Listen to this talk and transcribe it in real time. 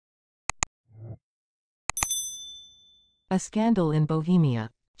A Scandal in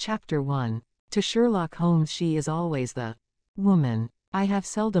Bohemia. Chapter 1. To Sherlock Holmes she is always the woman. I have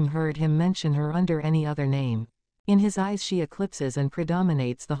seldom heard him mention her under any other name. In his eyes she eclipses and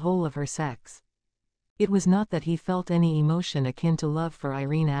predominates the whole of her sex. It was not that he felt any emotion akin to love for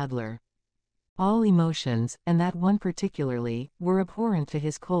Irene Adler. All emotions, and that one particularly, were abhorrent to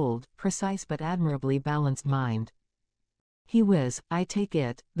his cold, precise but admirably balanced mind. He was, I take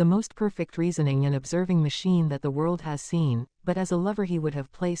it, the most perfect reasoning and observing machine that the world has seen, but as a lover he would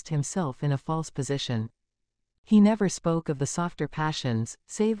have placed himself in a false position. He never spoke of the softer passions,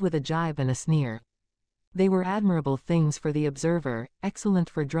 save with a gibe and a sneer. They were admirable things for the observer, excellent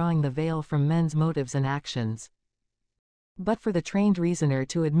for drawing the veil from men's motives and actions. But for the trained reasoner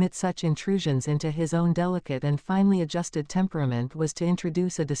to admit such intrusions into his own delicate and finely adjusted temperament was to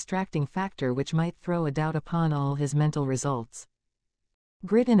introduce a distracting factor which might throw a doubt upon all his mental results.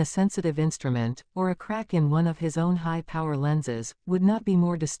 Grit in a sensitive instrument, or a crack in one of his own high-power lenses, would not be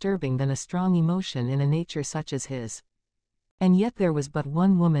more disturbing than a strong emotion in a nature such as his. And yet there was but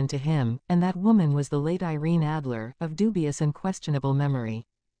one woman to him, and that woman was the late Irene Adler, of dubious and questionable memory.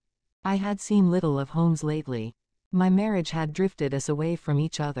 I had seen little of Holmes lately. My marriage had drifted us away from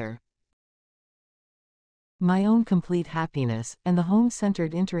each other. My own complete happiness, and the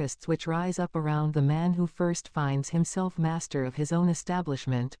home-centered interests which rise up around the man who first finds himself master of his own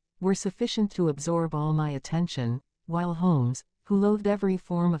establishment, were sufficient to absorb all my attention, while Holmes, who loathed every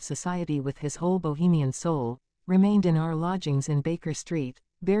form of society with his whole Bohemian soul, remained in our lodgings in Baker Street,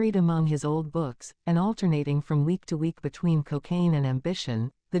 buried among his old books, and alternating from week to week between cocaine and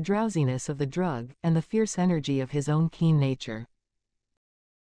ambition, the drowsiness of the drug, and the fierce energy of his own keen nature.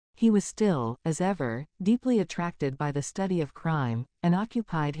 He was still, as ever, deeply attracted by the study of crime, and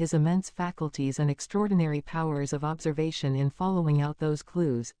occupied his immense faculties and extraordinary powers of observation in following out those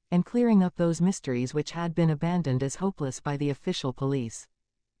clues, and clearing up those mysteries which had been abandoned as hopeless by the official police.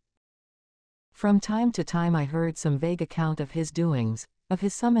 From time to time I heard some vague account of his doings, of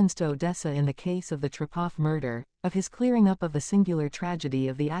his summons to Odessa in the case of the Trepoff murder, of his clearing up of the singular tragedy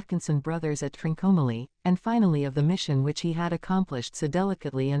of the Atkinson brothers at Trincomalee, and finally of the mission which he had accomplished so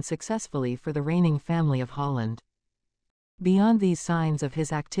delicately and successfully for the reigning family of Holland. Beyond these signs of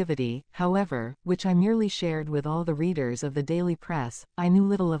his activity, however, which I merely shared with all the readers of the daily press, I knew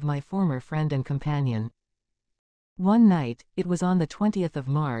little of my former friend and companion. One night, it was on the 20th of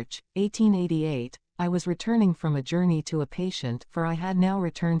March, 1888, I was returning from a journey to a patient, for I had now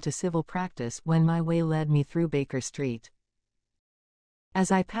returned to civil practice when my way led me through Baker Street.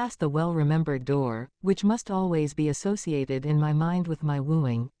 As I passed the well-remembered door, which must always be associated in my mind with my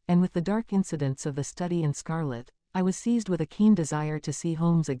wooing, and with the dark incidents of the study in scarlet, I was seized with a keen desire to see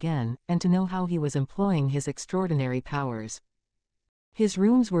Holmes again, and to know how he was employing his extraordinary powers. His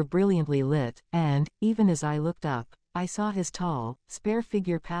rooms were brilliantly lit, and, even as I looked up, I saw his tall, spare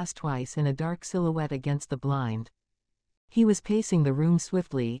figure pass twice in a dark silhouette against the blind. He was pacing the room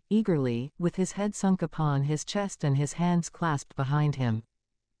swiftly, eagerly, with his head sunk upon his chest and his hands clasped behind him.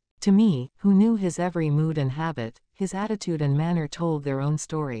 To me, who knew his every mood and habit, his attitude and manner told their own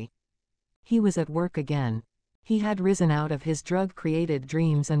story. He was at work again. He had risen out of his drug-created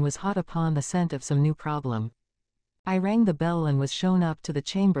dreams and was hot upon the scent of some new problem. I rang the bell and was shown up to the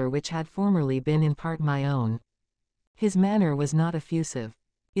chamber which had formerly been in part my own. His manner was not effusive.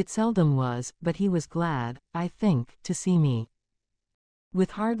 It seldom was, but he was glad, I think, to see me.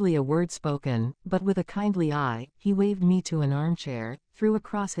 With hardly a word spoken, but with a kindly eye, he waved me to an armchair, threw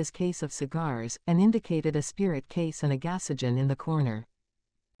across his case of cigars, and indicated a spirit case and a gasogen in the corner.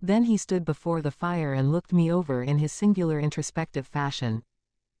 Then he stood before the fire and looked me over in his singular introspective fashion.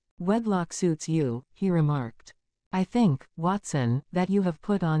 "Wedlock suits you," he remarked. "I think, Watson, that you have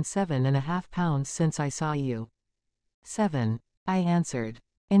put on 7.5 pounds since I saw you." 7, I answered.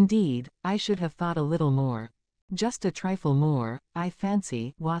 "Indeed, I should have thought a little more. Just a trifle more, I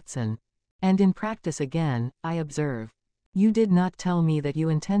fancy, Watson. And in practice again, I observe. You did not tell me that you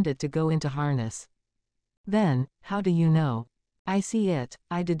intended to go into harness." "Then, how do you know?" "I see it,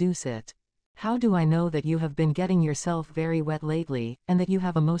 I deduce it. How do I know that you have been getting yourself very wet lately, and that you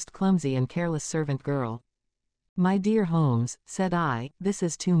have a most clumsy and careless servant girl?" "My dear Holmes," said I, "this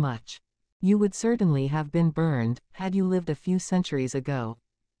is too much. You would certainly have been burned, had you lived a few centuries ago.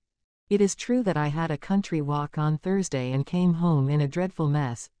 It is true that I had a country walk on Thursday and came home in a dreadful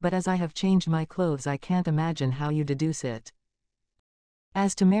mess, but as I have changed my clothes I can't imagine how you deduce it.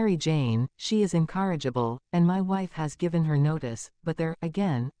 As to Mary Jane, she is incorrigible, and my wife has given her notice, but there,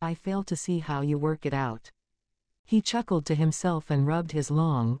 again, I fail to see how you work it out." He chuckled to himself and rubbed his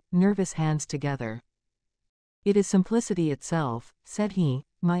long, nervous hands together. "It is simplicity itself," said he.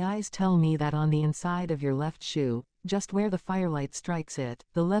 "My eyes tell me that on the inside of your left shoe, just where the firelight strikes it,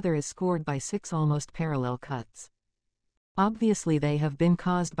 the leather is scored by 6 almost parallel cuts. Obviously they have been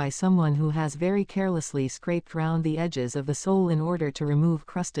caused by someone who has very carelessly scraped round the edges of the sole in order to remove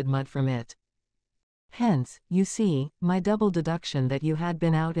crusted mud from it. Hence, you see, my double deduction that you had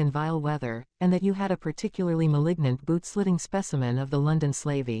been out in vile weather, and that you had a particularly malignant boot-slitting specimen of the London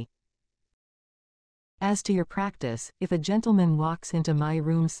slavey. As to your practice, if a gentleman walks into my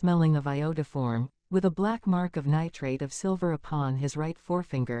room smelling of iodoform, with a black mark of nitrate of silver upon his right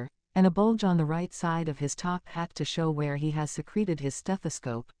forefinger, and a bulge on the right side of his top hat to show where he has secreted his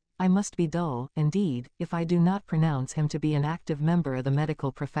stethoscope, I must be dull, indeed, if I do not pronounce him to be an active member of the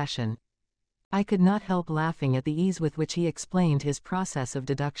medical profession. I could not help laughing at the ease with which he explained his process of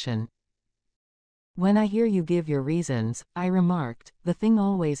deduction. When I hear you give your reasons, I remarked, the thing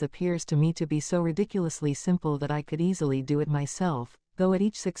always appears to me to be so ridiculously simple that I could easily do it myself, though at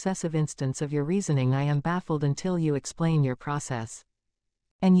each successive instance of your reasoning I am baffled until you explain your process.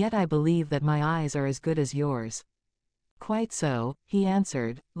 And yet I believe that my eyes are as good as yours. Quite so, he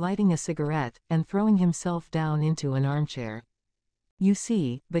answered, lighting a cigarette, and throwing himself down into an armchair. You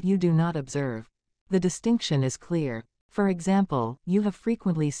see, but you do not observe. The distinction is clear. For example, you have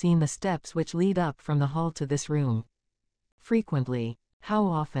frequently seen the steps which lead up from the hall to this room. Frequently. How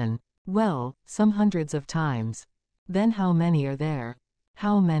often? Well, some hundreds of times. Then how many are there?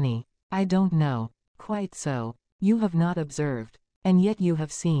 How many? I don't know. Quite so. You have not observed. And yet you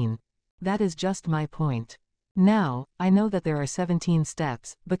have seen. That is just my point. Now, I know that there are 17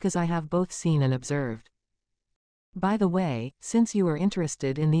 steps, because I have both seen and observed. By the way, since you are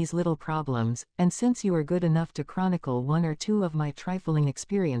interested in these little problems, and since you are good enough to chronicle 1 or 2 of my trifling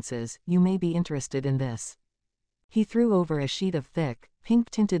experiences, you may be interested in this. He threw over a sheet of thick,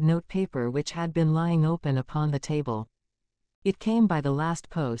 pink-tinted note-paper which had been lying open upon the table. It came by the last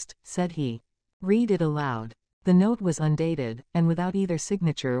post, said he. Read it aloud. The note was undated, and without either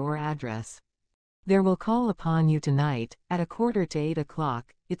signature or address. There will call upon you tonight, at 7:45,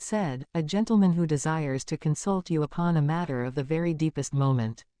 it said, a gentleman who desires to consult you upon a matter of the very deepest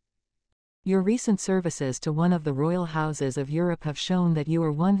moment. Your recent services to one of the royal houses of Europe have shown that you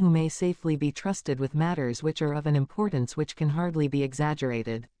are one who may safely be trusted with matters which are of an importance which can hardly be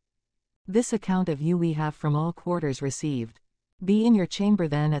exaggerated. This account of you we have from all quarters received. Be in your chamber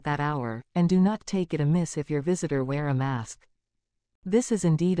then at that hour, and do not take it amiss if your visitor wear a mask. This is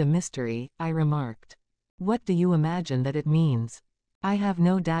indeed a mystery, I remarked. What do you imagine that it means? I have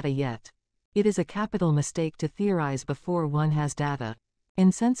no data yet. It is a capital mistake to theorize before one has data.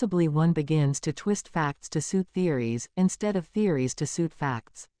 Insensibly one begins to twist facts to suit theories, instead of theories to suit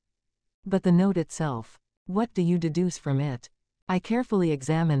facts. But the note itself, what do you deduce from it? I carefully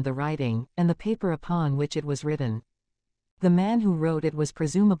examined the writing, and the paper upon which it was written. The man who wrote it was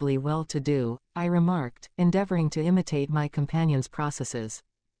presumably well-to-do, I remarked, endeavoring to imitate my companion's processes.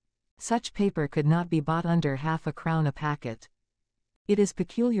 Such paper could not be bought under half a crown a packet. It is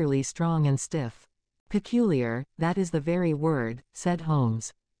peculiarly strong and stiff. Peculiar, that is the very word, said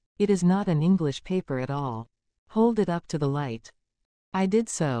Holmes. It is not an English paper at all. Hold it up to the light. I did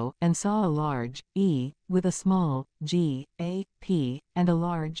so, and saw a large E, with a small g, a, p, and a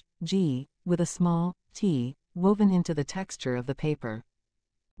large G, with a small t, woven into the texture of the paper.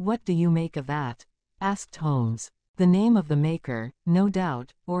 What do you make of that? Asked Holmes. The name of the maker, no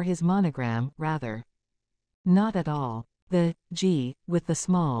doubt, or his monogram, rather. Not at all. The G, with the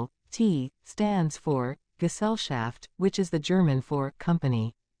small t, stands for Gesellschaft, which is the German for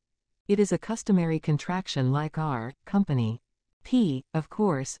company. It is a customary contraction like our company. P, of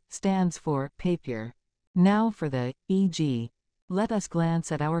course, stands for Papier. Now for the e.g. Let us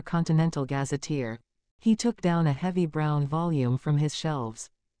glance at our Continental Gazetteer. He took down a heavy brown volume from his shelves.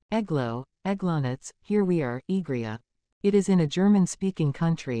 Eglonitz, here we are, Egria. It is in a German-speaking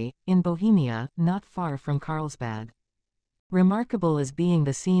country, in Bohemia, not far from Carlsbad. Remarkable as being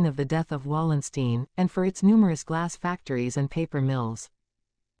the scene of the death of Wallenstein, and for its numerous glass factories and paper mills.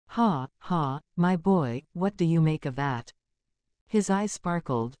 Ha, my boy, what do you make of that? His eyes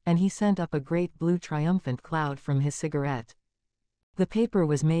sparkled, and he sent up a great blue triumphant cloud from his cigarette. The paper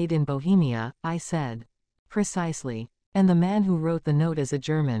was made in Bohemia, I said. Precisely. And the man who wrote the note is a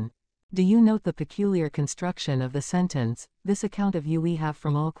German. Do you note the peculiar construction of the sentence, this account of you we have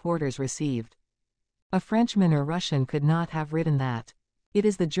from all quarters received? A Frenchman or Russian could not have written that. It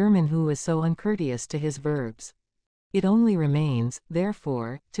is the German who is so uncourteous to his verbs. It only remains,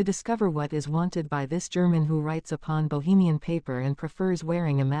 therefore, to discover what is wanted by this German who writes upon Bohemian paper and prefers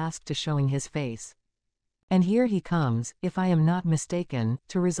wearing a mask to showing his face. And here he comes, if I am not mistaken,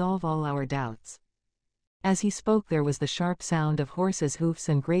 to resolve all our doubts. As he spoke there was the sharp sound of horses' hoofs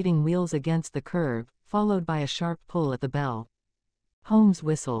and grating wheels against the curb, followed by a sharp pull at the bell. Holmes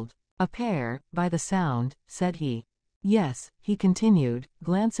whistled. "A pair, by the sound," said he. "Yes," he continued,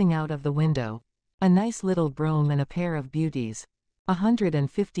 glancing out of the window. "A nice little brougham and a pair of beauties.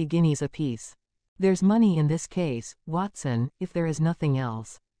 150 guineas apiece. There's money in this case, Watson, if there is nothing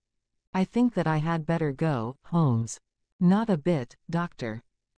else. I think that I had better go, Holmes." "Not a bit, Doctor.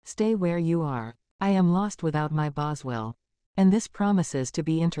 Stay where you are. I am lost without my Boswell. And this promises to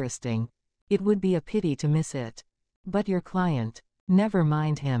be interesting. It would be a pity to miss it. But your client. Never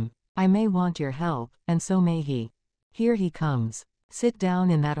mind him. I may want your help, and so may he. Here he comes. Sit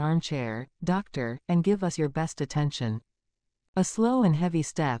down in that armchair, Doctor, and give us your best attention." A slow and heavy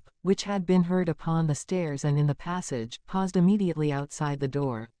step, which had been heard upon the stairs and in the passage, paused immediately outside the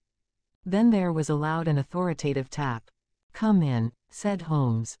door. Then there was a loud and authoritative tap. "Come in," said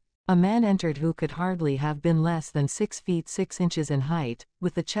Holmes. A man entered who could hardly have been less than 6 feet 6 inches in height,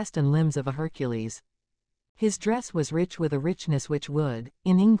 with the chest and limbs of a Hercules. His dress was rich with a richness which would,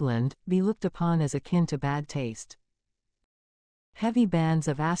 in England, be looked upon as akin to bad taste. Heavy bands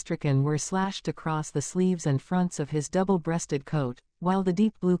of astrakhan were slashed across the sleeves and fronts of his double-breasted coat, while the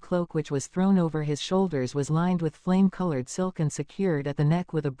deep blue cloak which was thrown over his shoulders was lined with flame-colored silk and secured at the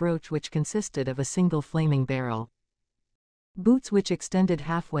neck with a brooch which consisted of a single flaming barrel. Boots which extended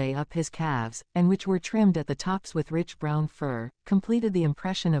halfway up his calves, and which were trimmed at the tops with rich brown fur, completed the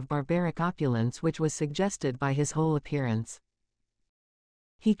impression of barbaric opulence which was suggested by his whole appearance.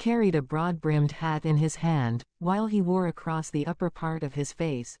 He carried a broad-brimmed hat in his hand, while he wore across the upper part of his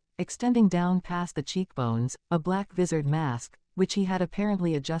face, extending down past the cheekbones, a black visored mask, which he had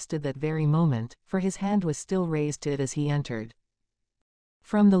apparently adjusted that very moment, for his hand was still raised to it as he entered.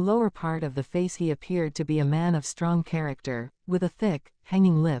 From the lower part of the face he appeared to be a man of strong character, with a thick,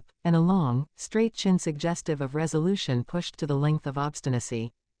 hanging lip, and a long, straight chin suggestive of resolution pushed to the length of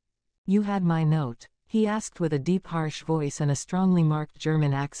obstinacy. "You had my note?" he asked with a deep harsh voice and a strongly marked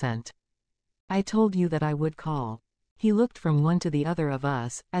German accent. "I told you that I would call." He looked from one to the other of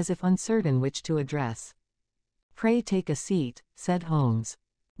us, as if uncertain which to address. "Pray take a seat," said Holmes.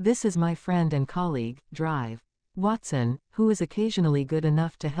 "This is my friend and colleague, Drive Watson, who is occasionally good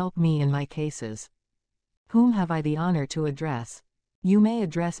enough to help me in my cases. Whom have I the honor to address?" "You may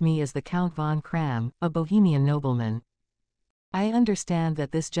address me as the Count von Kram, a Bohemian nobleman. I understand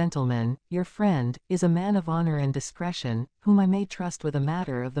that this gentleman, your friend, is a man of honor and discretion, whom I may trust with a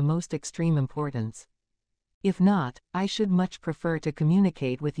matter of the most extreme importance. If not, I should much prefer to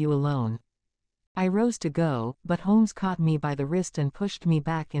communicate with you alone." I rose to go, but Holmes caught me by the wrist and pushed me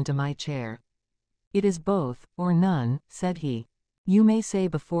back into my chair. "It is both, or none," said he. "You may say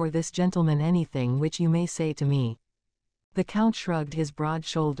before this gentleman anything which you may say to me." The Count shrugged his broad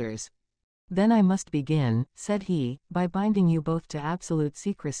shoulders. "Then I must begin," said he, "by binding you both to absolute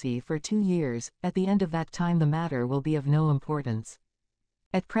secrecy for 2 years, at the end of that time the matter will be of no importance.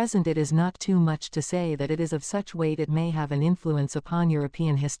 At present it is not too much to say that it is of such weight it may have an influence upon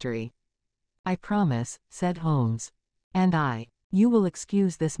European history." "I promise," said Holmes. "And I. You will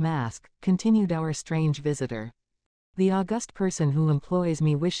excuse this mask," continued our strange visitor. "The august person who employs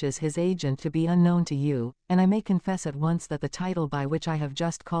me wishes his agent to be unknown to you, and I may confess at once that the title by which I have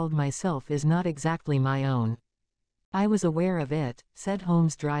just called myself is not exactly my own." "I was aware of it," said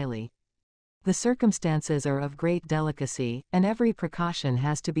Holmes dryly. "The circumstances are of great delicacy, and every precaution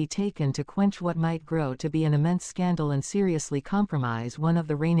has to be taken to quench what might grow to be an immense scandal and seriously compromise one of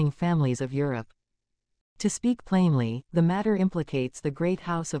the reigning families of Europe. To speak plainly, the matter implicates the great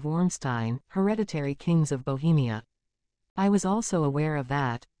house of Ormstein, hereditary kings of Bohemia." "I was also aware of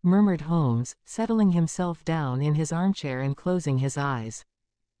that," murmured Holmes, settling himself down in his armchair and closing his eyes.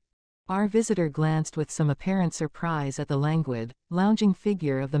 Our visitor glanced with some apparent surprise at the languid, lounging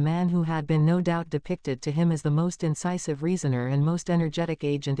figure of the man who had been no doubt depicted to him as the most incisive reasoner and most energetic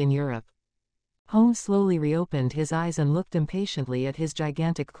agent in Europe. Holmes slowly reopened his eyes and looked impatiently at his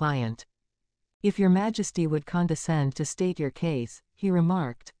gigantic client. "If your Majesty would condescend to state your case," he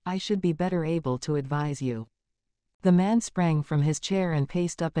remarked, "I should be better able to advise you." The man sprang from his chair and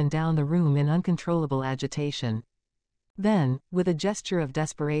paced up and down the room in uncontrollable agitation. Then, with a gesture of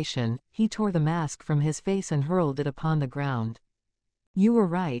desperation, he tore the mask from his face and hurled it upon the ground. "You were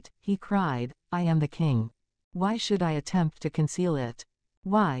right," he cried, "I am the king. Why should I attempt to conceal it?"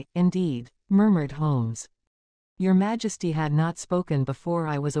 "Why, indeed," murmured Holmes. "Your Majesty had not spoken before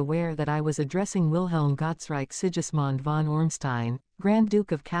I was aware that I was addressing Wilhelm Gottsreich Sigismund von Ormstein, Grand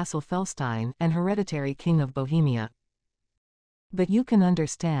Duke of Kassel-Felstein and hereditary King of Bohemia." "But you can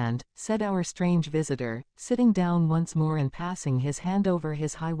understand," said our strange visitor, sitting down once more and passing his hand over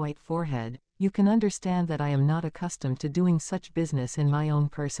his high white forehead, "you can understand that I am not accustomed to doing such business in my own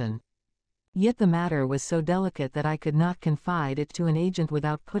person. Yet the matter was so delicate that I could not confide it to an agent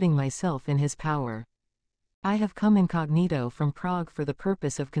without putting myself in his power. I have come incognito from Prague for the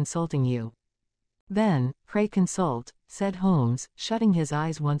purpose of consulting you. Then, pray consult, said Holmes, shutting his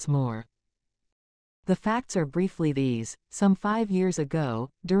eyes once more. The facts are briefly these. Some 5 years ago,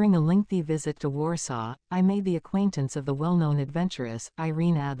 during a lengthy visit to Warsaw, I made the acquaintance of the well-known adventuress,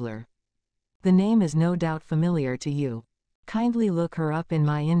 Irene Adler. The name is no doubt familiar to you. Kindly look her up in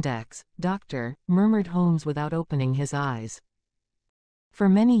my index, doctor, murmured Holmes without opening his eyes. For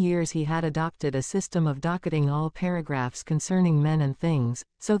many years he had adopted a system of docketing all paragraphs concerning men and things,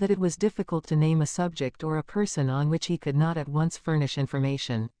 so that it was difficult to name a subject or a person on which he could not at once furnish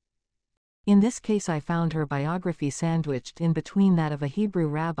information. In this case I found her biography sandwiched in between that of a Hebrew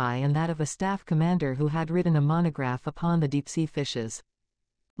rabbi and that of a staff commander who had written a monograph upon the deep-sea fishes.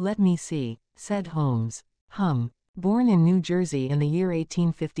 Let me see, said Holmes. Born in New Jersey in the year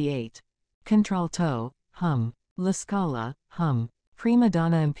 1858. Contralto, La Scala, Prima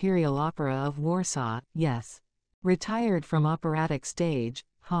donna Imperial Opera of Warsaw, yes. Retired from operatic stage,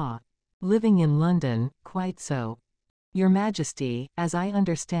 Living in London, quite so. Your Majesty, as I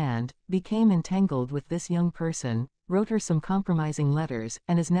understand, became entangled with this young person, wrote her some compromising letters,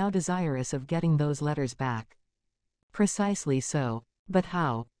 and is now desirous of getting those letters back. Precisely so. But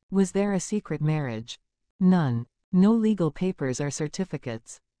how? Was there a secret marriage? None. No legal papers or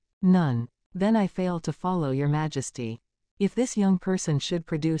certificates. None. Then I fail to follow your Majesty. If this young person should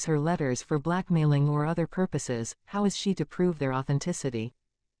produce her letters for blackmailing or other purposes, how is she to prove their authenticity?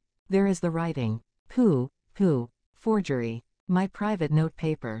 There is the writing. Pooh. Forgery. My private note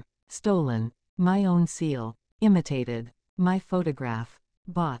paper. Stolen. My own seal. Imitated. My photograph.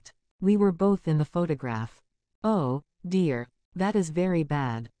 Bought. We were both in the photograph. Oh, dear. That is very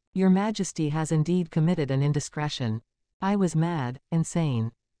bad. Your Majesty has indeed committed an indiscretion. I was mad,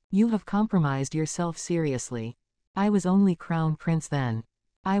 insane. You have compromised yourself seriously. I was only Crown Prince then.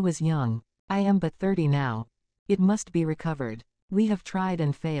 I was young. I am but 30 now. It must be recovered. We have tried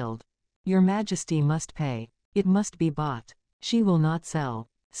and failed. Your Majesty must pay. It must be bought. She will not sell.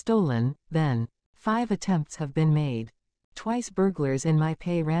 Stolen, then. 5 attempts have been made. Twice burglars in my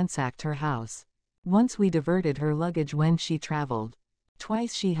pay ransacked her house. Once we diverted her luggage when she traveled.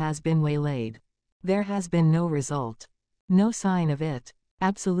 Twice she has been waylaid. There has been no result. No sign of it.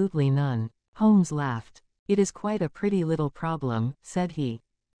 Absolutely none. Holmes laughed. It is quite a pretty little problem, said he.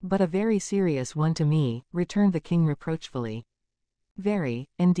 But a very serious one to me, returned the king reproachfully. Very,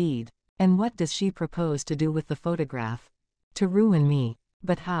 indeed. And what does she propose to do with the photograph? To ruin me.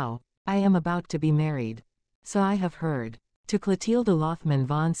 But how? I am about to be married. So I have heard. To Clotilde Lothman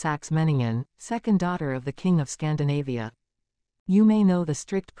von Saxe-Meiningen, second daughter of the King of Scandinavia. You may know the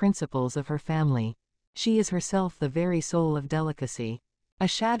strict principles of her family. She is herself the very soul of delicacy. A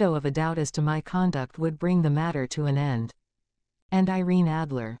shadow of a doubt as to my conduct would bring the matter to an end. And Irene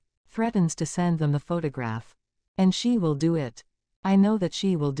Adler threatens to send them the photograph. And she will do it. I know that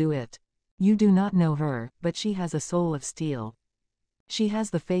she will do it. You do not know her, but she has a soul of steel. She has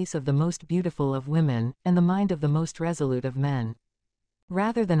the face of the most beautiful of women, and the mind of the most resolute of men.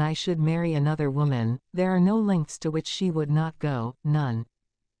 Rather than I should marry another woman, there are no lengths to which she would not go, none.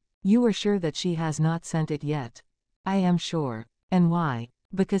 You are sure that she has not sent it yet? I am sure. And why?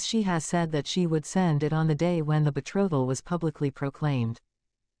 Because she has said that she would send it on the day when the betrothal was publicly proclaimed.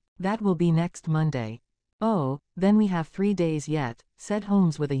 That will be next Monday. Oh, then we have 3 days yet, said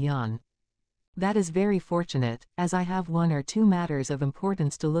Holmes with a yawn. That is very fortunate, as I have 1 or 2 matters of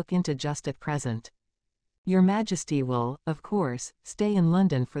importance to look into just at present. Your Majesty will, of course, stay in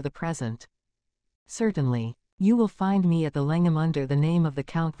London for the present. Certainly. You will find me at the Langham under the name of the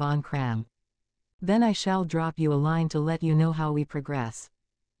Count von Kram. Then I shall drop you a line to let you know how we progress.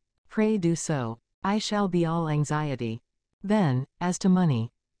 Pray do so. I shall be all anxiety. Then, as to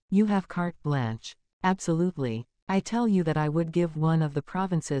money. You have carte blanche. Absolutely. I tell you that I would give one of the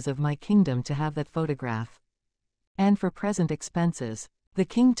provinces of my kingdom to have that photograph. And for present expenses. The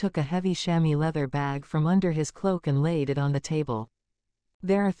king took a heavy chamois leather bag from under his cloak and laid it on the table.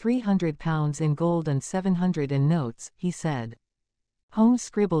 There are £300 in gold and 700 in notes, he said. Holmes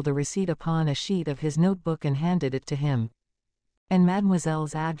scribbled a receipt upon a sheet of his notebook and handed it to him. And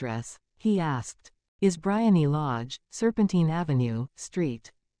mademoiselle's address? He asked. Is Bryony Lodge, Serpentine Avenue,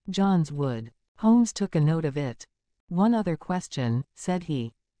 Street. John's Wood. Holmes took a note of it. One other question, said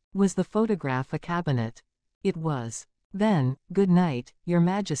he. Was the photograph a cabinet? It was. Then, good night, Your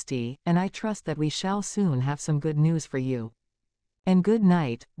Majesty, and I trust that we shall soon have some good news for you. And good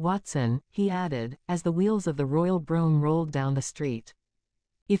night, Watson, he added, as the wheels of the royal brougham rolled down the street.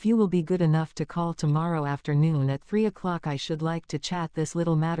 If you will be good enough to call tomorrow afternoon at 3 o'clock, I should like to chat this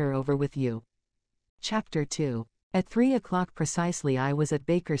little matter over with you. Chapter 2. At 3 o'clock precisely I was at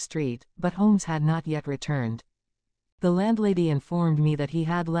Baker Street, but Holmes had not yet returned. The landlady informed me that he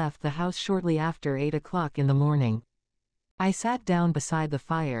had left the house shortly after 8 o'clock in the morning. I sat down beside the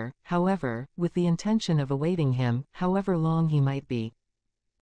fire, however, with the intention of awaiting him, however long he might be.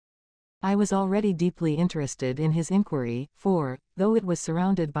 I was already deeply interested in his inquiry, for, though it was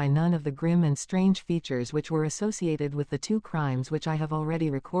surrounded by none of the grim and strange features which were associated with the two crimes which I have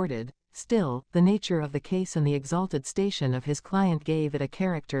already recorded, still, the nature of the case and the exalted station of his client gave it a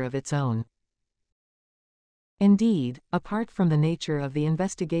character of its own. Indeed, apart from the nature of the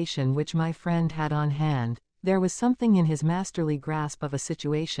investigation which my friend had on hand, there was something in his masterly grasp of a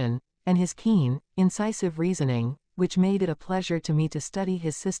situation, and his keen, incisive reasoning, which made it a pleasure to me to study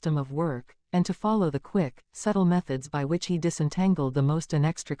his system of work, and to follow the quick, subtle methods by which he disentangled the most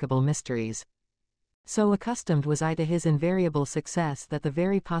inextricable mysteries. So accustomed was I to his invariable success that the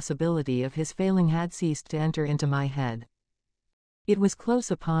very possibility of his failing had ceased to enter into my head. It was close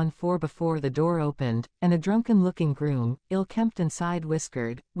upon 4 before the door opened, and a drunken-looking groom, ill-kempt and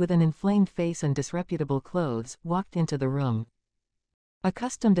side-whiskered, with an inflamed face and disreputable clothes, walked into the room.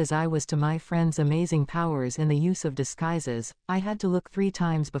 Accustomed as I was to my friend's amazing powers in the use of disguises, I had to look 3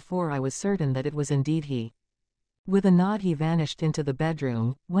 times before I was certain that it was indeed he. With a nod he vanished into the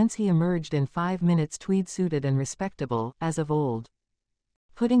bedroom, whence he emerged in 5 minutes tweed-suited and respectable, as of old.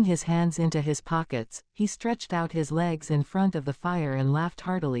 Putting his hands into his pockets, he stretched out his legs in front of the fire and laughed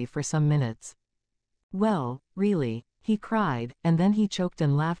heartily for some minutes. "Well, really," he cried, and then he choked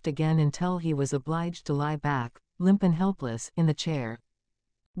and laughed again until he was obliged to lie back, limp and helpless, in the chair.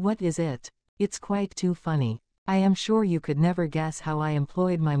 "What is it? It's quite too funny. I am sure you could never guess how I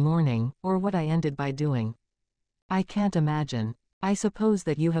employed my morning, or what I ended by doing. I can't imagine. I suppose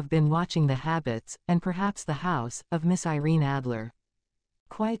that you have been watching the habits, and perhaps the house, of Miss Irene Adler."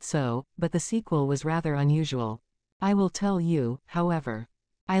 "Quite so, but the sequel was rather unusual. I will tell you, however.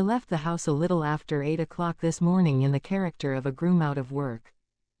 I left the house a little after 8 o'clock this morning in the character of a groom out of work.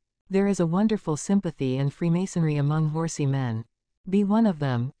 There is a wonderful sympathy and freemasonry among horsey men. Be one of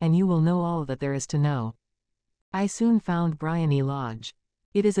them, and you will know all that there is to know. I soon found Briony Lodge.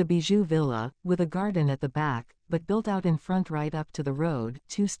 It is a bijou villa, with a garden at the back, but built out in front right up to the road,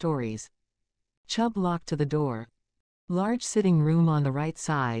 2 stories. Chubb lock to the door. Large sitting room on the right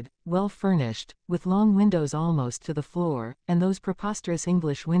side, well furnished, with long windows almost to the floor, and those preposterous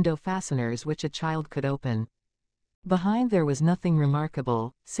English window fasteners which a child could open. Behind there was nothing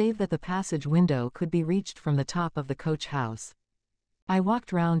remarkable, save that the passage window could be reached from the top of the coach house. I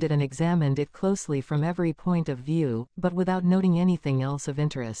walked round it and examined it closely from every point of view, but without noting anything else of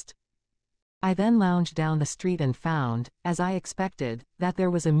interest. I then lounged down the street and found, as I expected, that there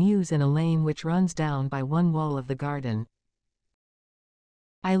was a mews in a lane which runs down by one wall of the garden.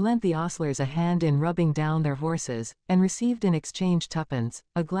 I lent the ostlers a hand in rubbing down their horses, and received in exchange 2d,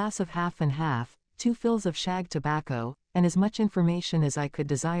 a glass of half and half, 2 fills of shag tobacco, and as much information as I could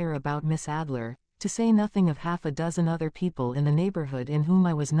desire about Miss Adler, to say nothing of half a dozen other people in the neighborhood in whom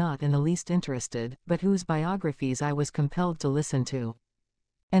I was not in the least interested, but whose biographies I was compelled to listen to.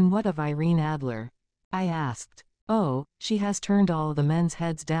 "And what of Irene Adler?" I asked. "Oh, she has turned all the men's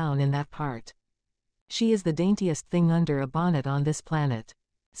heads down in that part. She is the daintiest thing under a bonnet on this planet.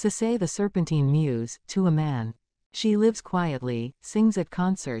 C'est the Serpentine Mews, to a man. She lives quietly, sings at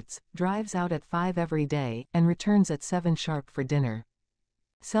concerts, drives out at 5 every day, and returns at 7 sharp for dinner.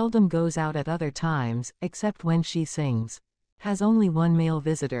 Seldom goes out at other times, except when she sings. Has only 1 male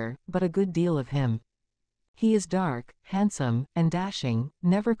visitor, but a good deal of him. He is dark, handsome, and dashing,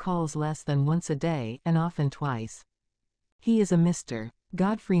 never calls less than once a day, and often twice. He is a Mr.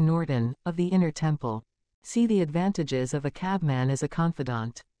 Godfrey Norton, of the Inner Temple. See the advantages of a cabman as a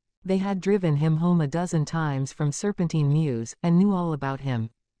confidant. They had driven him home a dozen times from Serpentine Mews, and knew all about him.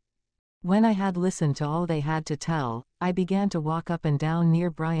 When I had listened to all they had to tell, I began to walk up and down near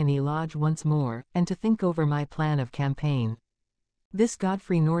Briony Lodge once more, and to think over my plan of campaign. This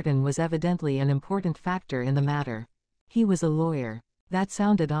Godfrey Norton was evidently an important factor in the matter. He was a lawyer. That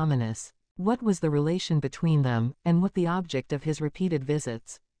sounded ominous. What was the relation between them, and what the object of his repeated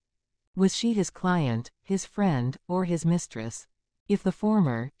visits? Was she his client, his friend, or his mistress? If the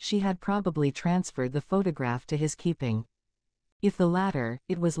former, she had probably transferred the photograph to his keeping. If the latter,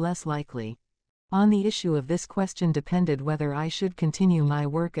 it was less likely. On the issue of this question depended whether I should continue my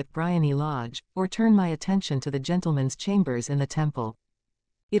work at Briony Lodge, or turn my attention to the gentlemen's chambers in the Temple.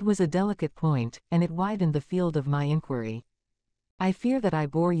 It was a delicate point, and it widened the field of my inquiry. I fear that I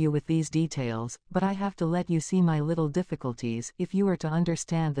bore you with these details, but I have to let you see my little difficulties if you are to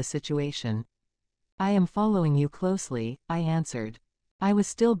understand the situation. I am following you closely, I answered. I was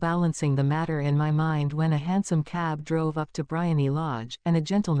still balancing the matter in my mind when a hansom cab drove up to Briony Lodge, and a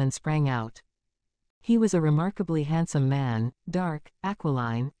gentleman sprang out. He was a remarkably handsome man, dark,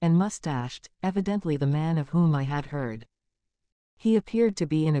 aquiline, and mustached, evidently the man of whom I had heard. He appeared to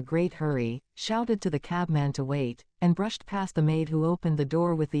be in a great hurry, shouted to the cabman to wait, and brushed past the maid who opened the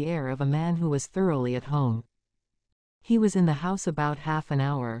door with the air of a man who was thoroughly at home. He was in the house about half an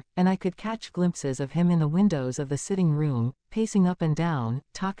hour, and I could catch glimpses of him in the windows of the sitting room, pacing up and down,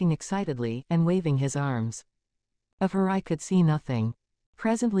 talking excitedly, and waving his arms. Of her I could see nothing.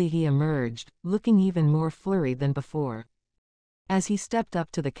 Presently he emerged, looking even more flurried than before. As he stepped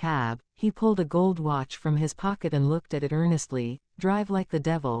up to the cab, he pulled a gold watch from his pocket and looked at it earnestly. "Drive like the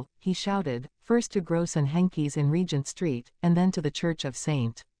devil," he shouted, "first to Gross and Henke's in Regent Street, and then to the Church of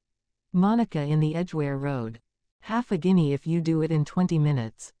St. Monica in the Edgware Road. Half a guinea if you do it in 20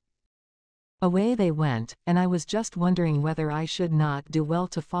 minutes. Away they went, and I was just wondering whether I should not do well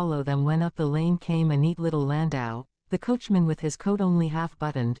to follow them when up the lane came a neat little landau, the coachman with his coat only half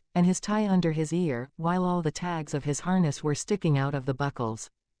buttoned, and his tie under his ear, while all the tags of his harness were sticking out of the buckles.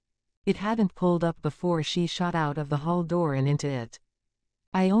 It hadn't pulled up before she shot out of the hall door and into it.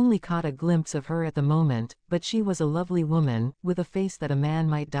 I only caught a glimpse of her at the moment, but she was a lovely woman, with a face that a man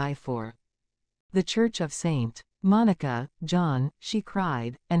might die for. "The Church of St. Monica, John," she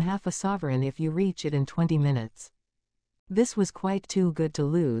cried, "and half a sovereign if you reach it in 20 minutes. This was quite too good to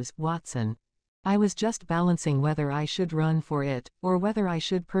lose, Watson. I was just balancing whether I should run for it, or whether I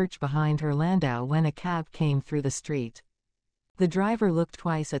should perch behind her landau when a cab came through the street. The driver looked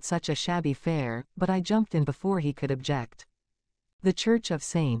twice at such a shabby fare, but I jumped in before he could object. "The Church of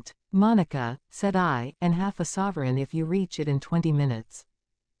St. Monica," said I, "and half a sovereign if you reach it in 20 minutes.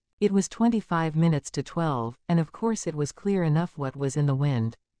 It was 25 minutes to 12, and of course it was clear enough what was in the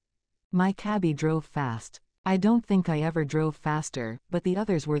wind. My cabby drove fast. I don't think I ever drove faster, but the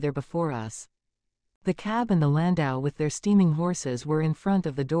others were there before us. The cab and the landau with their steaming horses were in front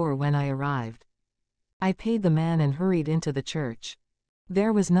of the door when I arrived. I paid the man and hurried into the church.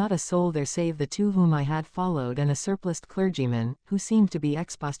 There was not a soul there save the two whom I had followed and a surpliced clergyman, who seemed to be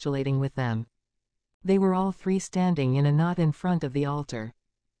expostulating with them. They were all three standing in a knot in front of the altar.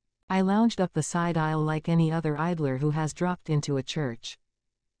 I lounged up the side aisle like any other idler who has dropped into a church.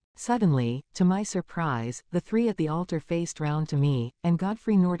 Suddenly, to my surprise, the three at the altar faced round to me, and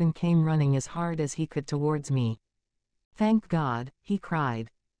Godfrey Norton came running as hard as he could towards me. "Thank God," he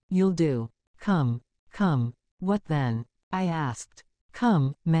cried. "You'll do. Come, come." "What then?" I asked.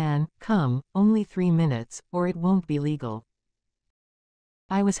 "Come, man, come, only 3 minutes, or it won't be legal."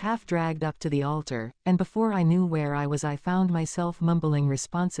 I was half dragged up to the altar, and before I knew where I was I found myself mumbling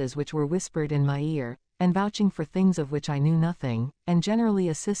responses which were whispered in my ear, and vouching for things of which I knew nothing, and generally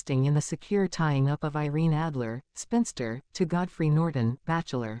assisting in the secure tying up of Irene Adler, spinster, to Godfrey Norton,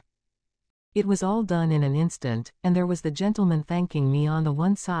 bachelor. It was all done in an instant, and there was the gentleman thanking me on the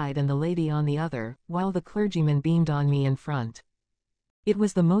one side and the lady on the other, while the clergyman beamed on me in front. It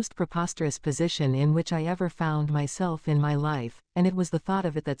was the most preposterous position in which I ever found myself in my life, and it was the thought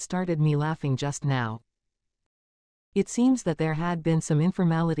of it that started me laughing just now. It seems that there had been some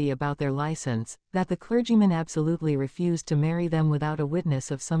informality about their license, that the clergyman absolutely refused to marry them without a witness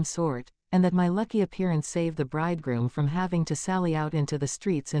of some sort, and that my lucky appearance saved the bridegroom from having to sally out into the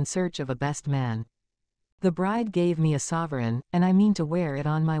streets in search of a best man. The bride gave me a sovereign, and I mean to wear it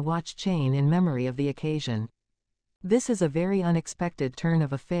on my watch chain in memory of the occasion. "This is a very unexpected turn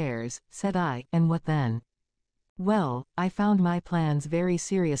of affairs," said I, "and what then?" Well, I found my plans very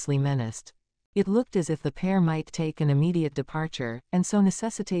seriously menaced. It looked as if the pair might take an immediate departure, and so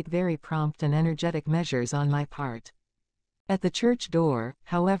necessitate very prompt and energetic measures on my part. At the church door,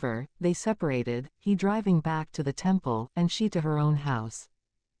 however, they separated, he driving back to the temple, and she to her own house.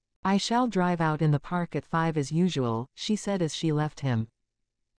 "I shall drive out in the park at 5 as usual," she said as she left him.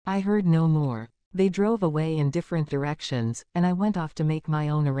 I heard no more. They drove away in different directions, and I went off to make my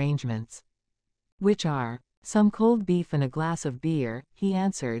own arrangements. "Which are?" "Some cold beef and a glass of beer," he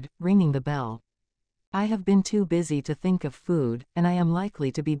answered, ringing the bell. "I have been too busy to think of food, and I am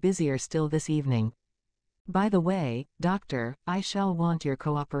likely to be busier still this evening. By the way, Doctor, I shall want your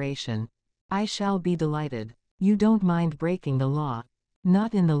cooperation." "I shall be delighted. You don't mind breaking the law?"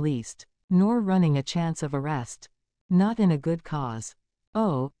 "Not in the least." "Nor running a chance of arrest?" "Not in a good cause."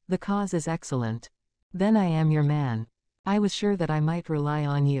 "Oh, the cause is excellent. Then I am your man. I was sure that I might rely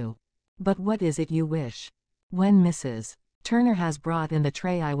on you. But what is it you wish?" "When Mrs. Turner has brought in the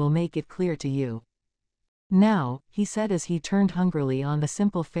tray I will make it clear to you." "Now," he said as he turned hungrily on the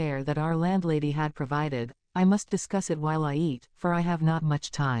simple fare that our landlady had provided, "I must discuss it while I eat, for I have not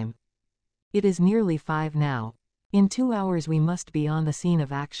much time. It is nearly 5 now. In 2 hours we must be on the scene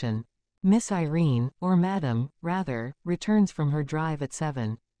of action. Miss Irene, or Madam, rather, returns from her drive at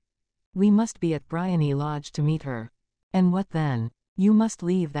 7. We must be at Bryony Lodge to meet her. And what then? You must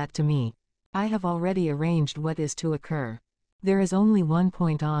leave that to me. I have already arranged what is to occur. There is only one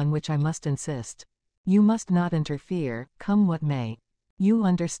point on which I must insist. You must not interfere, come what may. You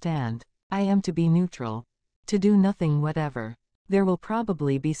understand. I am to be neutral. To do nothing whatever. There will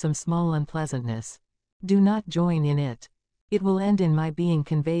probably be some small unpleasantness. Do not join in it. It will end in my being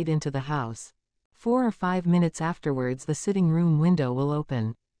conveyed into the house. 4 or 5 minutes afterwards the sitting-room window will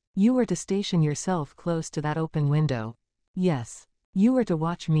open. You are to station yourself close to that open window. Yes. You are to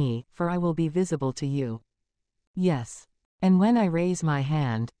watch me, for I will be visible to you. Yes. And when I raise my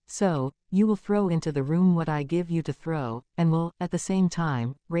hand, so, you will throw into the room what I give you to throw, and will, at the same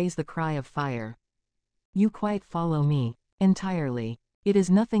time, raise the cry of fire. You quite follow me. Entirely. It is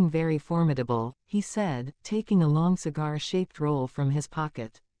nothing very formidable, he said, taking a long cigar-shaped roll from his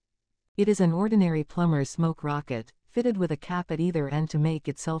pocket. It is an ordinary plumber's smoke rocket, fitted with a cap at either end to make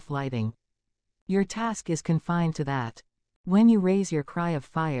it self-lighting. Your task is confined to that. When you raise your cry of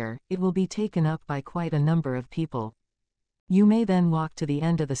fire, it will be taken up by quite a number of people. You may then walk to the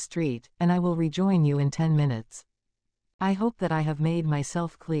end of the street, and I will rejoin you in 10 minutes. I hope that I have made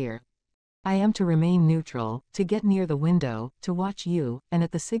myself clear. I am to remain neutral, to get near the window, to watch you, and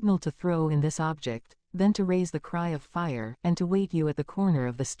at the signal to throw in this object, then to raise the cry of fire, and to wait you at the corner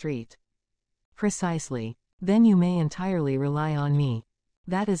of the street. Precisely. Then you may entirely rely on me.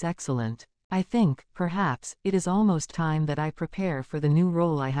 That is excellent. I think, perhaps, it is almost time that I prepare for the new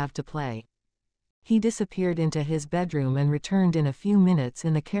role I have to play. He disappeared into his bedroom and returned in a few minutes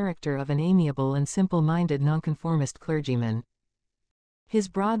in the character of an amiable and simple-minded nonconformist clergyman. His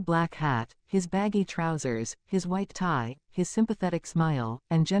broad black hat, his baggy trousers, his white tie, his sympathetic smile,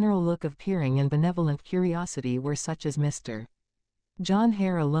 and general look of peering and benevolent curiosity were such as Mr. John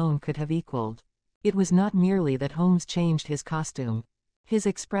Hare alone could have equaled. It was not merely that Holmes changed his costume. His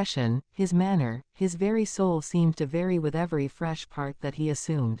expression, his manner, his very soul seemed to vary with every fresh part that he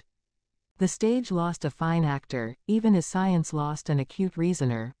assumed. The stage lost a fine actor, even as science lost an acute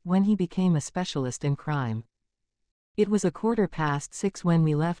reasoner, when he became a specialist in crime. It was 6:15 when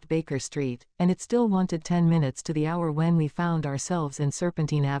we left Baker Street, and it still wanted 10 minutes to the hour when we found ourselves in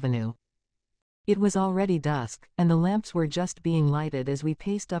Serpentine Avenue. It was already dusk, and the lamps were just being lighted as we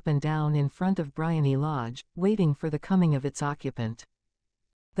paced up and down in front of Bryony Lodge, waiting for the coming of its occupant.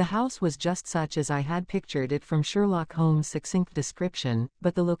 The house was just such as I had pictured it from Sherlock Holmes' succinct description,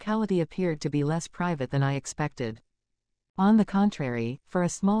 but the locality appeared to be less private than I expected. On the contrary, for a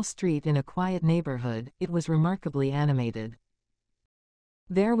small street in a quiet neighborhood, it was remarkably animated.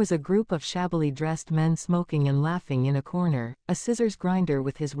 There was a group of shabbily dressed men smoking and laughing in a corner, a scissors grinder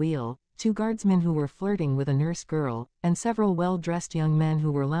with his wheel, 2 guardsmen who were flirting with a nurse girl, and several well-dressed young men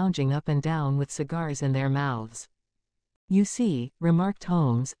who were lounging up and down with cigars in their mouths. You see, remarked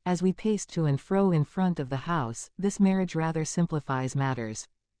Holmes, as we paced to and fro in front of the house, this marriage rather simplifies matters.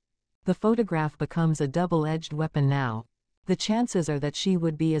 The photograph becomes a double-edged weapon now. The chances are that she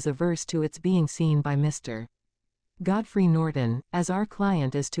would be as averse to its being seen by Mr. Godfrey Norton, as our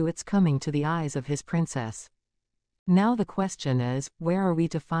client is to its coming to the eyes of his princess. Now the question is, where are we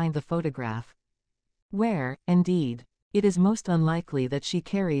to find the photograph? Where, indeed? It is most unlikely that she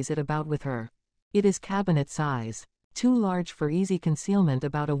carries it about with her. It is cabinet size. Too large for easy concealment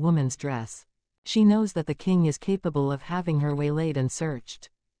about a woman's dress. She knows that the king is capable of having her waylaid and searched.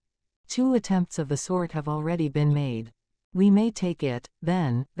 2 attempts of the sort have already been made. We may take it,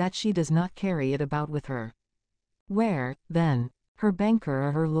 then, that she does not carry it about with her. Where, then? Her banker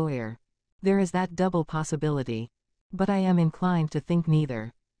or her lawyer? There is that double possibility. But I am inclined to think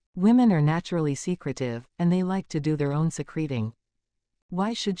neither. Women are naturally secretive, and they like to do their own secreting.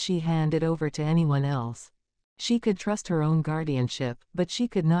 Why should she hand it over to anyone else? She could trust her own guardianship, but she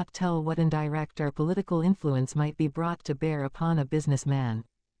could not tell what indirect or political influence might be brought to bear upon a businessman.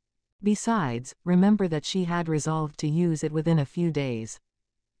 Besides, remember that she had resolved to use it within a few days.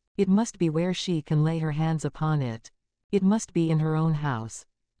 It must be where she can lay her hands upon it. It must be in her own house.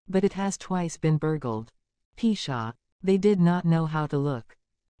 But it has twice been burgled. Pshaw! They did not know how to look.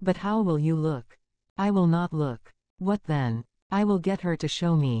 But how will you look? I will not look. What then? I will get her to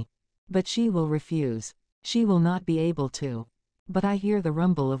show me. But she will refuse. She will not be able to. But I hear the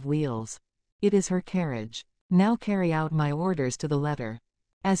rumble of wheels. It is her carriage. Now carry out my orders to the letter.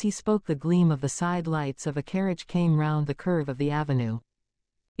 As he spoke, the gleam of the side lights of a carriage came round the curve of the avenue.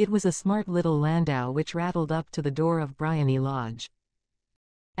 It was a smart little landau which rattled up to the door of Bryony Lodge.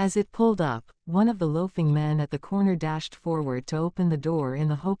 As it pulled up, one of the loafing men at the corner dashed forward to open the door in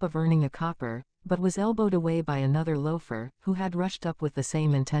the hope of earning a copper, but was elbowed away by another loafer, who had rushed up with the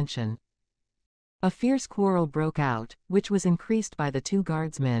same intention. A fierce quarrel broke out, which was increased by the two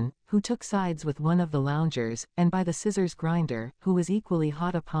guardsmen, who took sides with one of the loungers, and by the scissors grinder, who was equally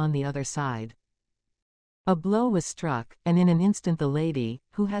hot upon the other side. A blow was struck, and in an instant the lady,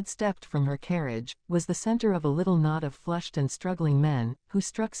 who had stepped from her carriage, was the center of a little knot of flushed and struggling men, who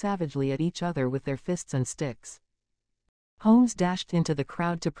struck savagely at each other with their fists and sticks. Holmes dashed into the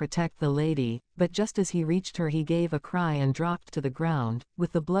crowd to protect the lady, but just as he reached her he gave a cry and dropped to the ground,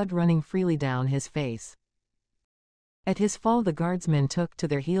 with the blood running freely down his face. At his fall the guardsmen took to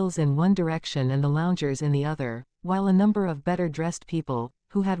their heels in one direction and the loungers in the other, while a number of better-dressed people,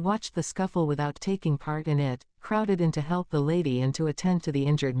 who had watched the scuffle without taking part in it, crowded in to help the lady and to attend to the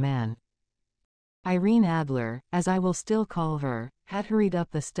injured man. Irene Adler, as I will still call her, had hurried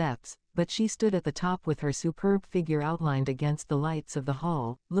up the steps, but she stood at the top with her superb figure outlined against the lights of the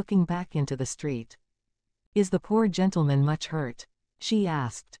hall, looking back into the street. "Is the poor gentleman much hurt?" she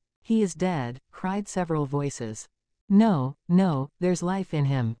asked. "He is dead," cried several voices. "No, no, there's life in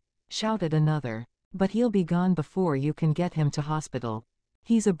him," shouted another. "But he'll be gone before you can get him to hospital."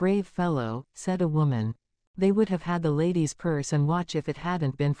 "He's a brave fellow," said a woman. "They would have had the lady's purse and watch if it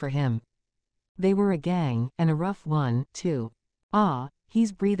hadn't been for him. They were a gang, and a rough one, too. Ah,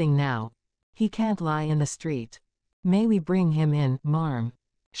 he's breathing now. He can't lie in the street. May we bring him in, marm?"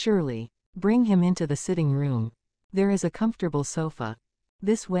 "Surely. Bring him into the sitting room. There is a comfortable sofa.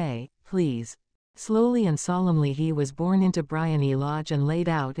 This way, please." Slowly and solemnly he was borne into Bryony Lodge and laid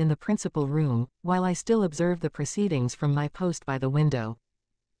out in the principal room, while I still observed the proceedings from my post by the window.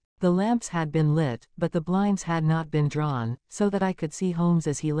 The lamps had been lit, but the blinds had not been drawn, so that I could see Holmes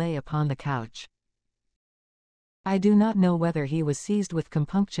as he lay upon the couch. I do not know whether he was seized with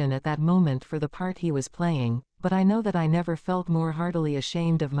compunction at that moment for the part he was playing, but I know that I never felt more heartily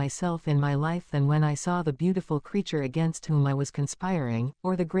ashamed of myself in my life than when I saw the beautiful creature against whom I was conspiring,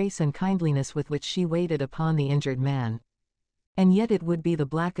 or the grace and kindliness with which she waited upon the injured man. And yet it would be the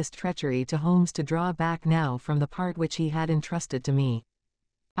blackest treachery to Holmes to draw back now from the part which he had entrusted to me.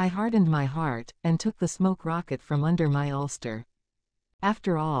 I hardened my heart, and took the smoke rocket from under my ulster.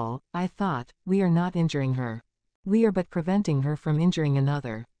 After all, I thought, we are not injuring her. We are but preventing her from injuring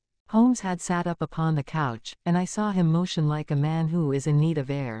another. Holmes had sat up upon the couch, and I saw him motion like a man who is in need of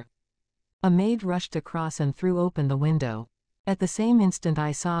air. A maid rushed across and threw open the window. At the same instant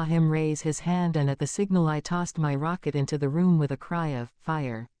I saw him raise his hand, and at the signal I tossed my rocket into the room with a cry of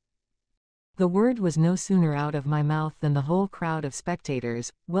 "Fire!" The word was no sooner out of my mouth than the whole crowd of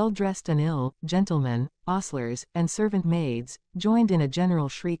spectators, well-dressed and ill, gentlemen, ostlers, and servant maids, joined in a general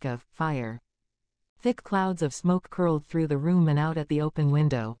shriek of "Fire!" Thick clouds of smoke curled through the room and out at the open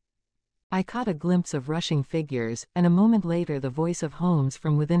window. I caught a glimpse of rushing figures, and a moment later the voice of Holmes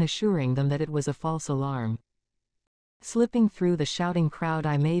from within assuring them that it was a false alarm. Slipping through the shouting crowd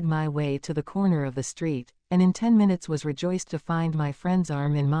I made my way to the corner of the street, and in 10 minutes was rejoiced to find my friend's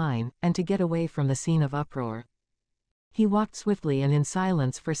arm in mine, and to get away from the scene of uproar. He walked swiftly and in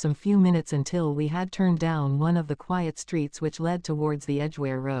silence for some few minutes until we had turned down one of the quiet streets which led towards the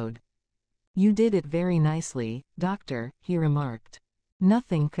Edgware Road. "You did it very nicely, Doctor," he remarked.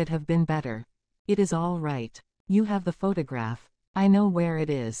 "Nothing could have been better. It is all right. You have the photograph. I know where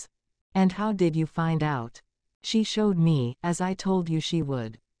it is." "And how did you find out?" "She showed me, as I told you she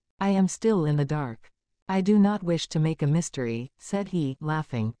would. I am still in the dark. I do not wish to make a mystery," said he,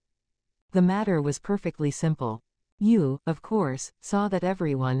 laughing. "The matter was perfectly simple. You, of course, saw that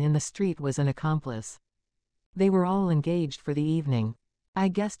everyone in the street was an accomplice. They were all engaged for the evening. I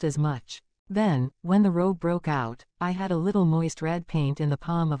guessed as much. Then, when the row broke out, I had a little moist red paint in the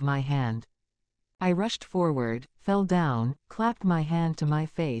palm of my hand. I rushed forward, fell down, clapped my hand to my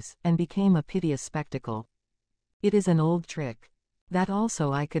face, and became a piteous spectacle. It is an old trick. That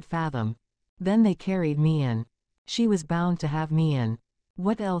also I could fathom. Then they carried me in. She was bound to have me in.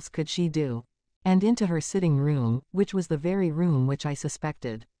 What else could she do? And into her sitting room, which was the very room which I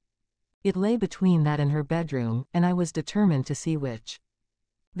suspected. It lay between that and her bedroom, and I was determined to see which.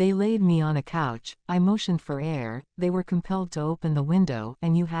 They laid me on a couch, I motioned for air, they were compelled to open the window,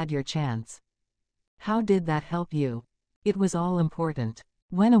 and you had your chance. How did that help you? It was all important.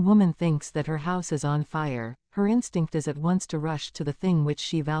 When a woman thinks that her house is on fire, her instinct is at once to rush to the thing which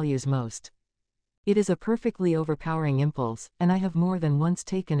she values most. It is a perfectly overpowering impulse, and I have more than once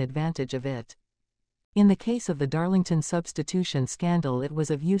taken advantage of it. In the case of the Darlington substitution scandal it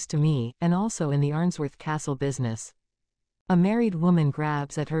was of use to me, and also in the Arnsworth Castle business. A married woman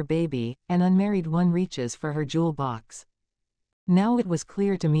grabs at her baby, an unmarried one reaches for her jewel box. Now it was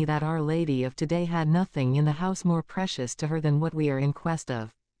clear to me that Our Lady of today had nothing in the house more precious to her than what we are in quest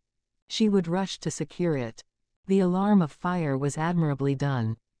of. She would rush to secure it. The alarm of fire was admirably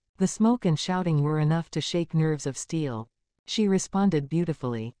done. The smoke and shouting were enough to shake nerves of steel. She responded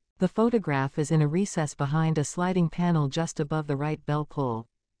beautifully. The photograph is in a recess behind a sliding panel just above the right bell pull.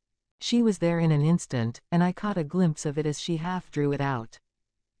 She was there in an instant, and I caught a glimpse of it as she half drew it out.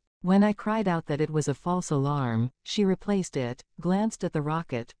 When I cried out that it was a false alarm, she replaced it, glanced at the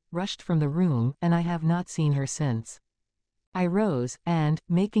rocket, rushed from the room, and I have not seen her since. I rose, and,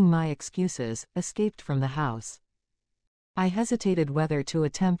 making my excuses, escaped from the house. I hesitated whether to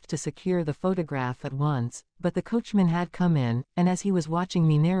attempt to secure the photograph at once, but the coachman had come in, and as he was watching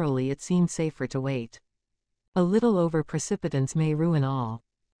me narrowly it seemed safer to wait. A little over-precipitance may ruin all.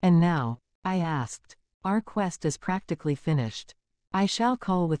 And now? I asked. Our quest is practically finished. I shall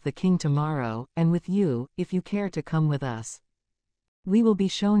call with the king tomorrow, and with you, if you care to come with us. We will be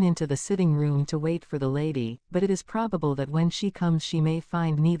shown into the sitting room to wait for the lady, but it is probable that when she comes she may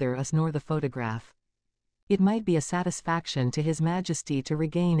find neither us nor the photograph. It might be a satisfaction to His Majesty to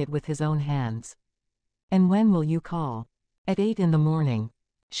regain it with his own hands. And when will you call? At 8 in the morning.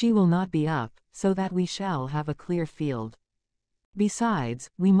 She will not be up, so that we shall have a clear field. Besides,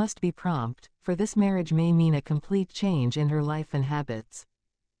 we must be prompt, for this marriage may mean a complete change in her life and habits.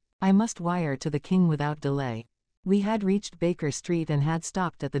 I must wire to the king without delay. We had reached Baker Street and had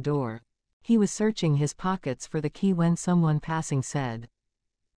stopped at the door. He was searching his pockets for the key when someone passing said,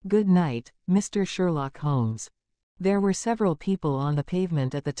 "Good night, Mr. Sherlock Holmes." There were several people on the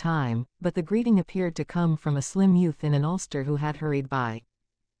pavement at the time, but the greeting appeared to come from a slim youth in an ulster who had hurried by.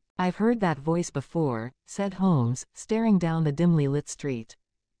 "I've heard that voice before," said Holmes, staring down the dimly lit street.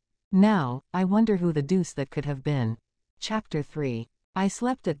 "Now, I wonder who the deuce that could have been." Chapter 3. I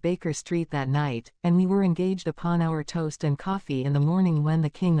slept at Baker Street that night, and we were engaged upon our toast and coffee in the morning when the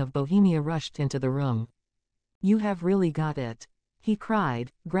King of Bohemia rushed into the room. "You have really got it," he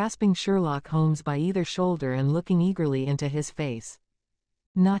cried, grasping Sherlock Holmes by either shoulder and looking eagerly into his face.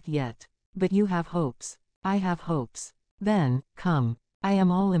 "Not yet. But you have hopes." "I have hopes." "Then, come. I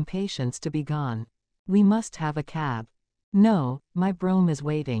am all impatience to be gone. We must have a cab." "No, my brougham is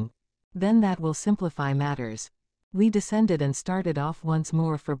waiting." "Then that will simplify matters." We descended and started off once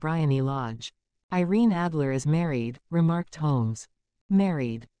more for Briony Lodge. "Irene Adler is married," remarked Holmes.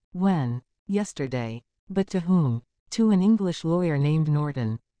 "Married? When?" "Yesterday." "But to whom?" "To an English lawyer named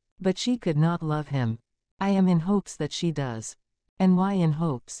Norton." "But she could not love him." "I am in hopes that she does." "And why in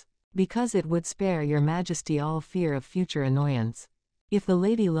hopes?" "Because it would spare your Majesty all fear of future annoyance. If the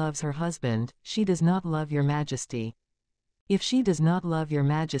lady loves her husband, she does not love your Majesty. If she does not love your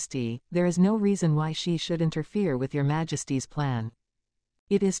Majesty, there is no reason why she should interfere with your Majesty's plan."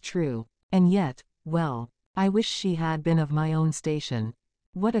 "It is true. And yet, well, I wish she had been of my own station.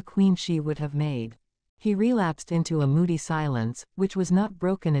 What a queen she would have made." He relapsed into a moody silence, which was not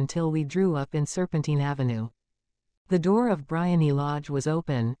broken until we drew up in Serpentine Avenue. The door of Briony Lodge was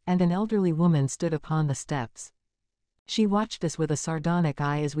open, and an elderly woman stood upon the steps. She watched us with a sardonic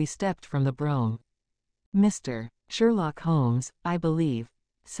eye as we stepped from the brougham. "Mr. Sherlock Holmes, I believe,"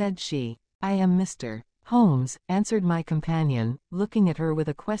 said she. "I am Mr. Holmes," answered my companion, looking at her with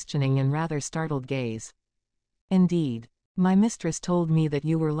a questioning and rather startled gaze. "Indeed. My mistress told me that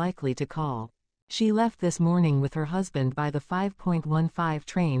you were likely to call. She left this morning with her husband by the 5:15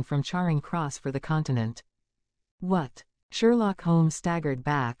 train from Charing Cross for the Continent." "What?" Sherlock Holmes staggered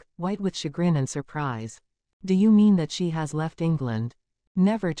back, white with chagrin and surprise. "Do you mean that she has left England?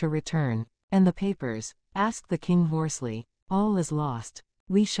 Never to return? And the papers?" asked the king hoarsely. "All is lost.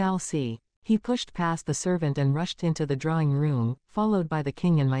 We shall see." He pushed past the servant and rushed into the drawing room, followed by the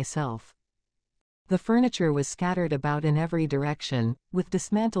king and myself. The furniture was scattered about in every direction, with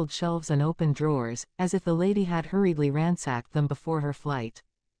dismantled shelves and open drawers, as if the lady had hurriedly ransacked them before her flight.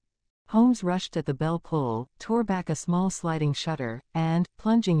 Holmes rushed at the bell pull, tore back a small sliding shutter, and,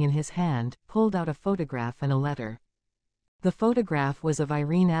 plunging in his hand, pulled out a photograph and a letter. The photograph was of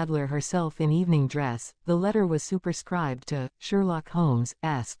Irene Adler herself in evening dress. The letter was superscribed to Sherlock Holmes,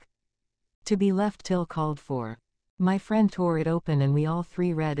 Esq. To be left till called for. My friend tore it open and we all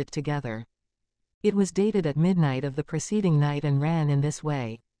three read it together. It was dated at midnight of the preceding night and ran in this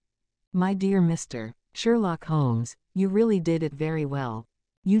way. "My dear Mr. Sherlock Holmes, you really did it very well.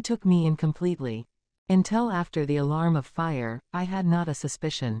 You took me in completely. Until after the alarm of fire, I had not a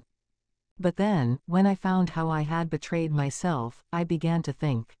suspicion. But then, when I found how I had betrayed myself, I began to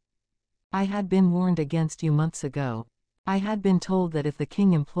think. I had been warned against you months ago. I had been told that if the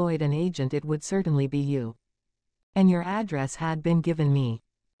king employed an agent it would certainly be you. And your address had been given me.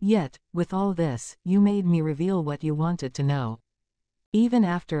 Yet, with all this, you made me reveal what you wanted to know. Even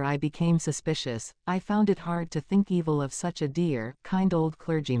after I became suspicious, I found it hard to think evil of such a dear, kind old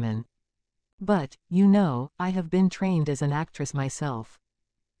clergyman. But, you know, I have been trained as an actress myself.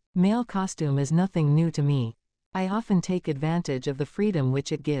 Male costume is nothing new to me. I often take advantage of the freedom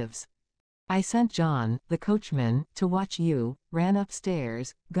which it gives. I sent John, the coachman, to watch you, ran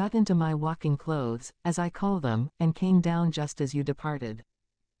upstairs, got into my walking clothes, as I call them, and came down just as you departed.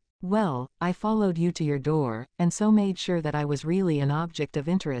 Well, I followed you to your door, and so made sure that I was really an object of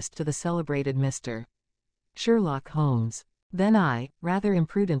interest to the celebrated Mr. Sherlock Holmes. Then I, rather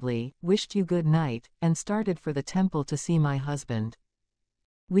imprudently, wished you good night, and started for the temple to see my husband.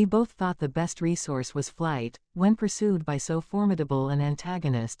 We both thought the best resource was flight, when pursued by so formidable an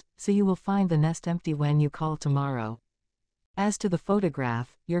antagonist, so you will find the nest empty when you call tomorrow. As to the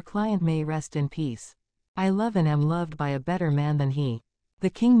photograph, your client may rest in peace. I love and am loved by a better man than he. The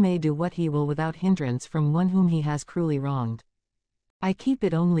king may do what he will without hindrance from one whom he has cruelly wronged. I keep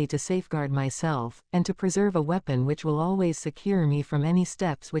it only to safeguard myself, and to preserve a weapon which will always secure me from any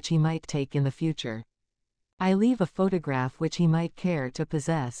steps which he might take in the future. I leave a photograph which he might care to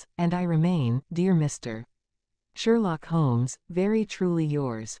possess, and I remain, dear Mr. Sherlock Holmes, very truly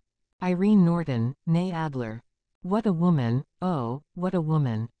yours. Irene Norton, née Adler. What a woman, oh, what a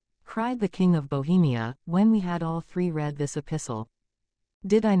woman! Cried the King of Bohemia, when we had all three read this epistle.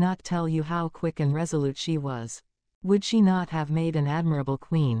 Did I not tell you how quick and resolute she was? Would she not have made an admirable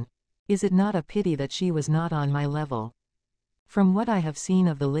queen? Is it not a pity that she was not on my level? From what I have seen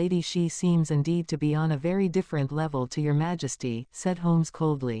of the lady, she seems indeed to be on a very different level to your Majesty, said Holmes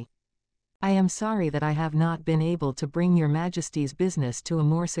coldly. I am sorry that I have not been able to bring your Majesty's business to a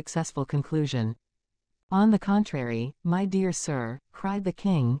more successful conclusion. On the contrary, my dear sir, cried the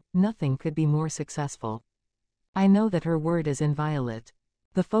king, nothing could be more successful. I know that her word is inviolate.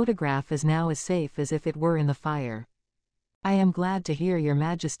 The photograph is now as safe as if it were in the fire. I am glad to hear your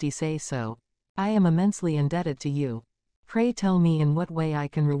Majesty say so. I am immensely indebted to you. Pray tell me in what way I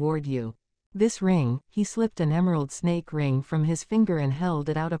can reward you. This ring, he slipped an emerald snake ring from his finger and held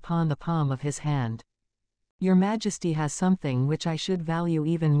it out upon the palm of his hand. Your Majesty has something which I should value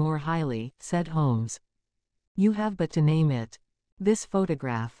even more highly, said Holmes. You have but to name it. This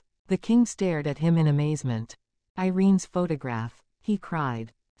photograph. The king stared at him in amazement. Irene's photograph, he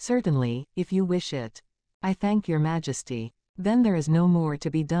cried. Certainly, if you wish it. I thank your Majesty. Then there is no more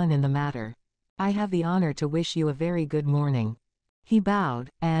to be done in the matter. I have the honor to wish you a very good morning. He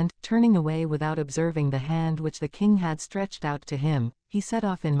bowed, and, turning away without observing the hand which the king had stretched out to him, he set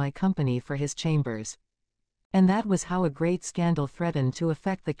off in my company for his chambers. And that was how a great scandal threatened to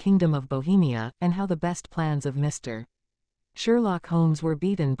affect the kingdom of Bohemia, and how the best plans of Mr. Sherlock Holmes were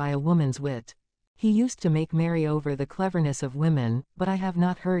beaten by a woman's wit. He used to make merry over the cleverness of women, but I have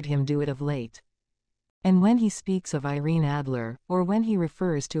not heard him do it of late. And when he speaks of Irene Adler, or when he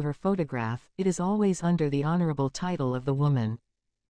refers to her photograph, it is always under the honorable title of the woman.